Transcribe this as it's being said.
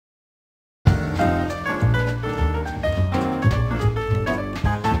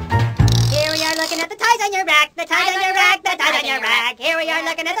are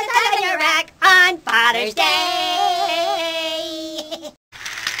looking at the tie on your rack on Father's Day.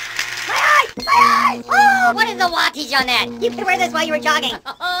 My eye! My eye! Oh, What is the wattage on that? you can wear this while you were jogging.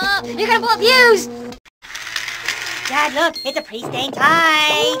 You're gonna blow a fuse! Dad, look, it's a pre-stained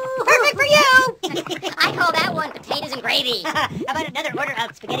tie. Ooh. Perfect for you. I call that one potatoes and gravy. How about another order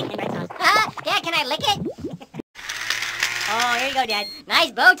of spaghetti and red sauce? Dad, can I lick it? Oh, here you go, Dad.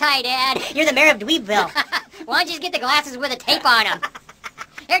 Nice bow tie, Dad. You're the mayor of Dweebville. Why don't you just get the glasses with a tape on them?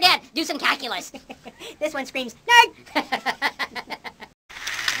 Here, Dad, do some calculus. This one screams, nerd.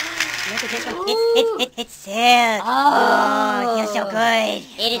 Look at this one. It's silk. Oh, it feels so good.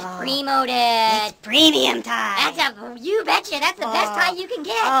 It is Oh. primo, Dad. It's premium tie. You betcha, that's the best tie you can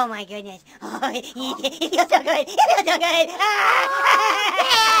get. Oh my goodness. Oh, it feels so good. It feels so good.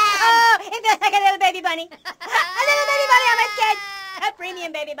 Oh, it feels like a little baby bunny. A little baby bunny on my skin. A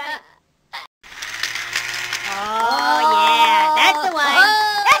premium baby bunny. Oh, yeah. That's the one.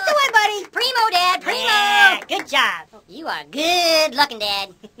 Oh. That's the one, buddy. Primo, Dad, primo. Yeah, good job. You are good looking, Dad.